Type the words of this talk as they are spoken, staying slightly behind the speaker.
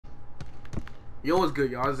Yo, what's good,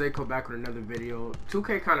 y'all? Zayco back with another video.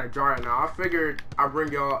 2K kind of dry now. I figured I'd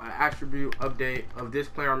bring y'all an attribute update of this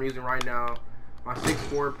player I'm using right now, my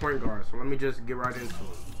 6'4" point guard. So let me just get right into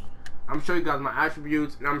it. I'm gonna show you guys my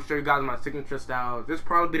attributes, and I'm gonna show you guys my signature styles. This will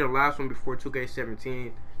probably be the last one before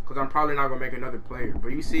 2K17, because I'm probably not gonna make another player.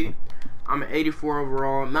 But you see, I'm an 84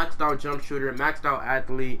 overall, maxed out jump shooter, maxed out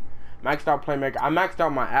athlete, maxed out playmaker. I maxed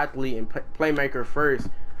out my athlete and playmaker first.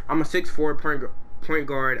 I'm a 6'4" point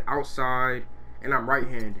guard outside, and I'm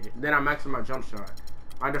right-handed. Then I maxed my jump shot.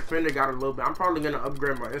 My defender got a little bit. I'm probably gonna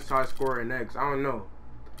upgrade my inside scorer next. I don't know.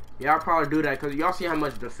 Yeah, I'll probably do that because y'all see how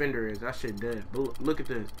much defender is. That shit dead. But look at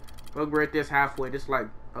this. Upgrade this halfway. This like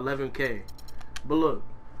 11K. But look,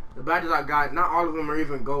 the badges I got, not all of them are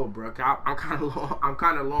even gold, bro. I'm kind of low. I'm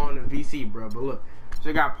kind of low on the VC, bro. But look, so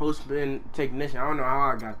I got post spin technician. I don't know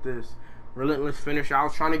how I got this. Relentless finisher. I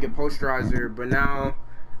was trying to get posterizer, but now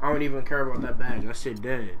I don't even care about that badge. That shit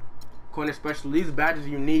dead. Corner special. These badges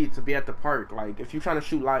you need to be at the park. Like if you're trying to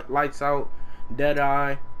shoot lights out, dead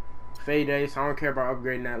eye, fade so I don't care about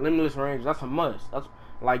upgrading that. Limitless range. That's a must. That's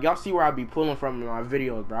like y'all see where I be pulling from in my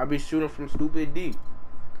videos, bro. I be shooting from stupid deep.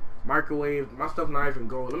 Microwave. My stuff not even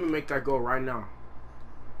gold. Let me make that go right now.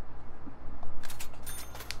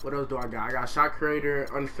 What else do I got? I got shot creator,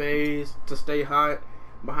 unfazed, to stay hot,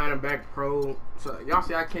 behind and back pro. So y'all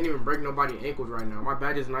see I can't even break nobody ankles right now. My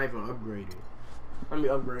badge is not even upgraded. Let me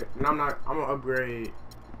upgrade. And I'm gonna upgrade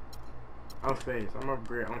unfazed. I'm gonna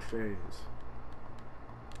upgrade unfazed.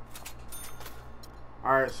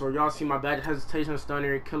 Alright, so y'all see my badge hesitation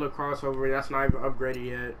stunner, killer crossover, that's not even upgraded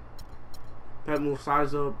yet. Pet move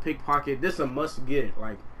size up, pickpocket. This a must get.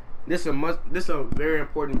 Like this a very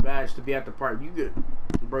important badge to be at the park. You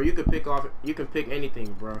could pick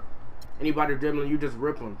anything, bro. Anybody dribbling, you just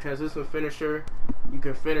rip them. Transition finisher, you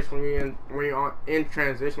can finish when you're in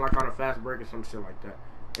transition, like on a fast break or some shit like that.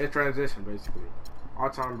 In transition, basically.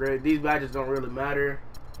 All time great. These badges don't really matter.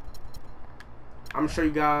 I'm gonna show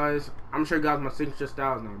you guys my signature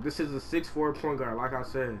styles now. This is a 6'4" point guard, like I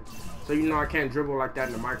said. So you know I can't dribble like that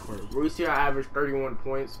in the mycareer. Where you see I average 31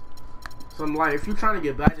 points. So I'm like, if you're trying to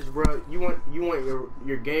get badges, bro, you want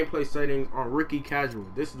your gameplay settings on rookie casual.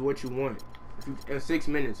 This is what you want. In 6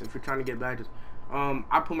 minutes, if you're trying to get badges.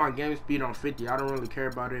 I put my game speed on 50. I don't really care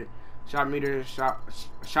about it. Shot meter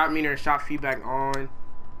and shot feedback on.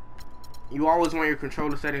 You always want your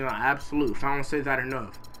controller setting on absolute. If I don't say that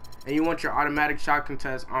enough. And you want your automatic shot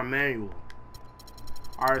contest on manual.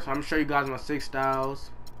 Alright, so I'm gonna show you guys my 6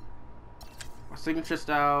 styles. My signature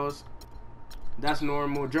styles. That's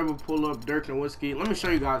normal. Dribble, pull up, Dirk and whiskey. Let me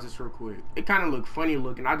show you guys this real quick. It kind of look funny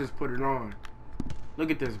looking. I just put it on.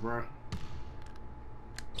 Look at this, bro.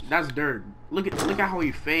 That's Dirk. Look at how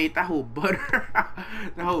he fade. That whole butter.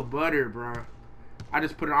 That whole butter, bro. I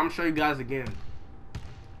just put it on. I'm gonna show you guys again.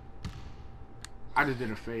 I just did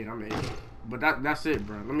a fade. I'm an idiot. But that's it,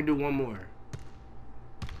 bro. Let me do one more.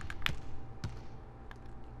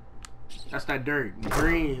 That's that Dirk.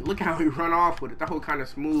 Green. Look how he run off with it. That whole kind of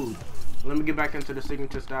smooth. Let me get back into the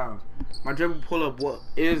signature styles. My dribble pull up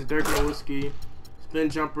is Dirk and whiskey. Spin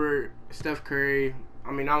jumper, Steph Curry.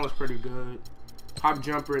 I mean, that was pretty good. Hop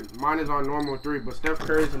jumper. Mine is on normal 3, but Steph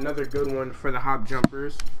Curry is another good one for the hop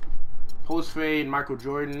jumpers. Post fade, Michael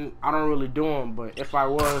Jordan. I don't really do them, but if I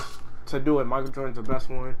was to do it, Michael Jordan's the best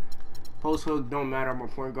one. Post hook don't matter. I'm a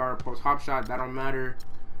point guard. Post hop shot, that don't matter.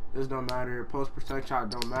 This don't matter. Post protect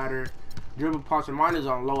shot don't matter. Dribble posture, mine is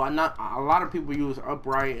on low. A lot of people use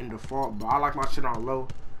upright and default, but I like my shit on low.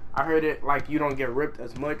 I heard it like you don't get ripped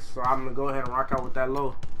as much, so I'm gonna go ahead and rock out with that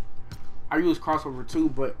low. I use crossover 2,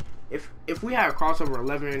 but if we had crossover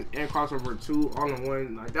 11 and crossover 2 all in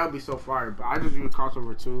one, like that would be so fire. But I just use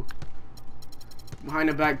crossover 2. Behind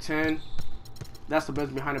the back 10, that's the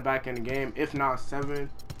best behind the back in the game. If not 7.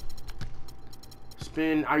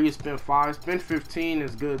 Spin, I use spin 5. Spin 15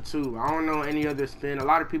 is good too. I don't know any other spin. A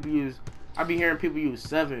lot of people use, I be hearing people use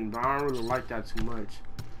 7, but I don't really like that too much.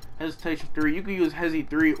 Hesitation 3, you can use Hesi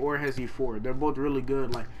 3 or Hesi 4. They're both really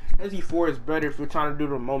good. Like Hesi 4 is better if you're trying to do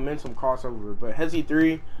the momentum crossover, but Hesi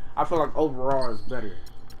 3, I feel like overall is better.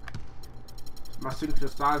 My signature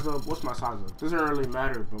size up, what's my size up? Doesn't really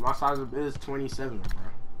matter, but my size up is 27, bro.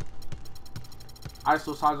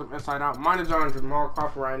 ISO size up inside out. Mine is on Jamal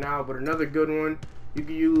Crawford right now, but another good one, you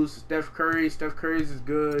can use Steph Curry. Steph Curry's is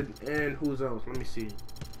good, and who's else? Let me see.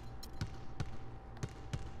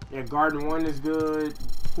 Yeah, Garden 1 is good.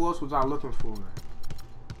 Who else was I looking for?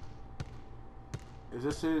 Is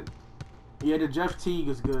this it? Yeah, the Jeff Teague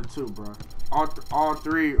is good too, bro. All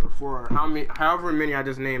 3 or 4, however many I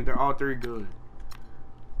just named, they're all 3 good.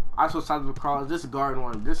 ISO size of cross. This is Garden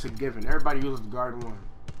 1. This is a given. Everybody uses Garden 1.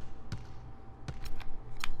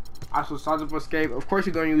 I saw size up escape. Of course,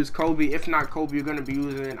 you're gonna use Kobe. If not Kobe, you're gonna be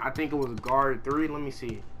using. I think it was guard 3. Let me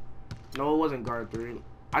see. No, it wasn't guard 3.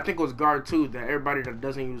 I think it was guard 2 that everybody that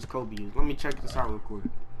doesn't use Kobe use. Let me check this out real quick.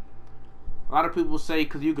 A lot of people say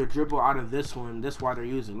because you could dribble out of this one, that's why they're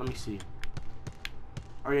using. Let me see.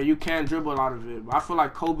 Oh yeah, you can dribble out of it, but I feel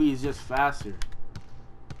like Kobe is just faster.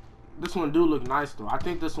 This one do look nice though. I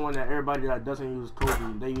think this one that everybody that doesn't use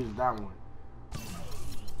Kobe, they use that one.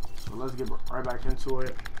 So let's get right back into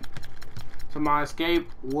it. So my escape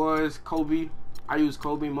was Kobe. I use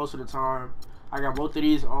Kobe most of the time. I got both of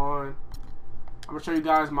these on. I'm gonna show you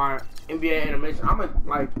guys my NBA animation.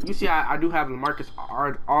 Like, you see I do have LaMarcus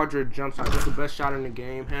Aldridge jump shot. This is the best shot in the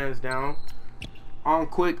game, hands down. On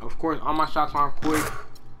quick, of course, all my shots on quick.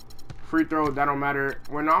 Free throw, that don't matter.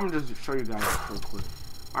 Well, no, I'm gonna just show you guys real quick.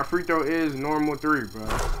 My free throw is normal 3, bro.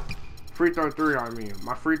 Free throw 3, I mean.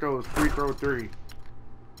 My free throw is free throw 3.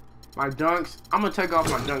 My dunks, I'm gonna take off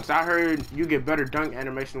my dunks. I heard you get better dunk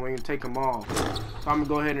animation when you take them off. So I'm gonna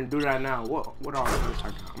go ahead and do that now. What all dunks I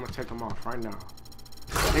got? I'm gonna take them off right now.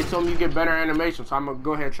 They told me you get better animation, so I'm gonna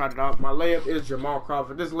go ahead and try it out. My layup is Jamal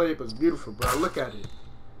Crawford. This layup is beautiful, bro. Look at it.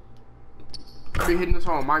 I be hitting this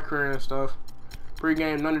on MyCareer and stuff.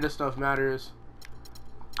 Pre-game, none of this stuff matters.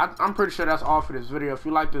 I'm pretty sure that's all for this video. If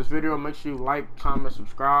you like this video, make sure you like, comment,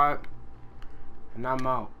 subscribe. And I'm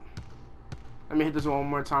out. Let me hit this one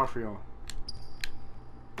more time for y'all.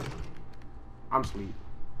 I'm asleep.